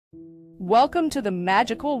Welcome to the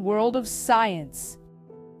magical world of science.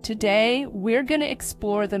 Today, we're going to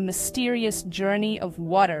explore the mysterious journey of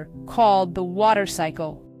water called the water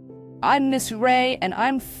cycle. I'm Miss Ray, and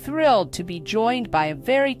I'm thrilled to be joined by a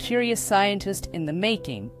very curious scientist in the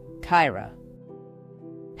making, Kaira.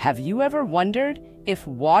 Have you ever wondered if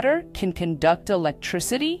water can conduct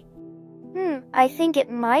electricity? I think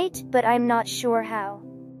it might, but I'm not sure how.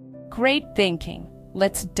 Great thinking.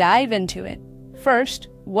 Let's dive into it. First,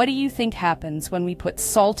 what do you think happens when we put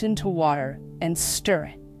salt into water and stir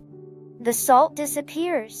it? The salt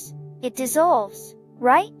disappears. It dissolves,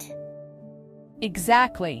 right?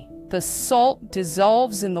 Exactly. The salt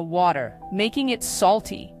dissolves in the water, making it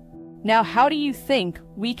salty. Now, how do you think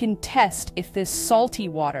we can test if this salty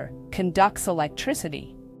water conducts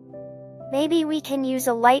electricity? Maybe we can use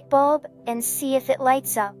a light bulb and see if it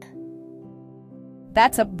lights up.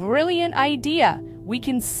 That's a brilliant idea. We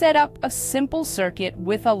can set up a simple circuit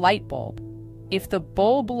with a light bulb. If the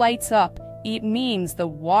bulb lights up, it means the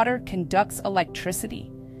water conducts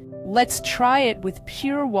electricity. Let's try it with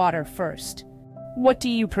pure water first. What do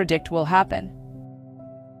you predict will happen?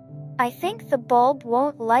 I think the bulb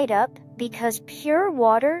won't light up because pure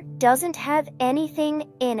water doesn't have anything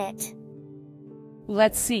in it.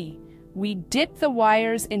 Let's see. We dip the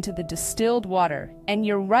wires into the distilled water, and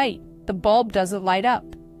you're right, the bulb doesn't light up.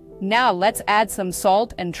 Now let's add some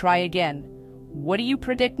salt and try again. What do you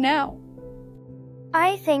predict now?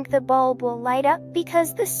 I think the bulb will light up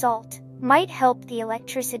because the salt might help the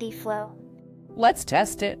electricity flow. Let's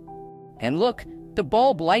test it. And look, the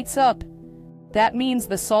bulb lights up. That means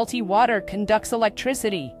the salty water conducts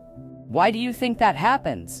electricity. Why do you think that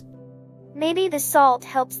happens? Maybe the salt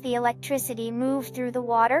helps the electricity move through the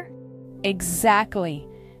water? Exactly.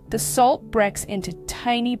 The salt breaks into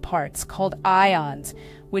tiny parts called ions,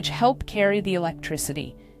 which help carry the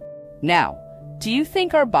electricity. Now, do you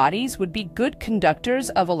think our bodies would be good conductors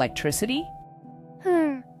of electricity?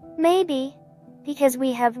 Maybe. Because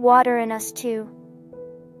we have water in us too.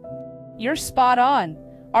 You're spot on.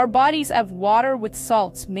 Our bodies have water with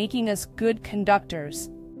salts, making us good conductors.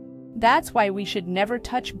 That's why we should never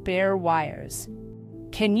touch bare wires.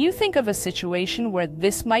 Can you think of a situation where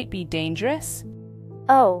this might be dangerous?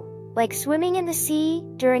 Oh, like swimming in the sea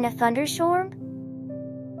during a thunderstorm?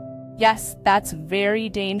 Yes, that's very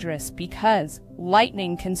dangerous because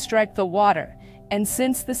lightning can strike the water, and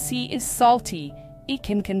since the sea is salty, it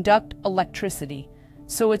can conduct electricity.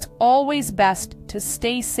 So it's always best to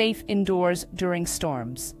stay safe indoors during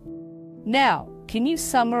storms. Now, can you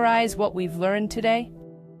summarize what we've learned today?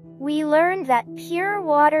 We learned that pure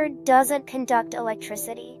water doesn't conduct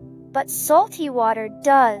electricity, but salty water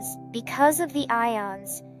does because of the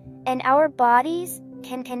ions, and our bodies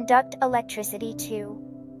can conduct electricity too,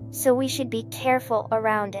 so we should be careful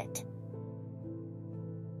around it.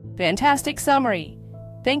 Fantastic summary.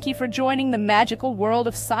 Thank you for joining the magical world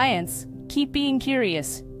of science. Keep being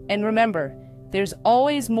curious, and remember, there's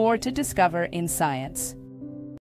always more to discover in science.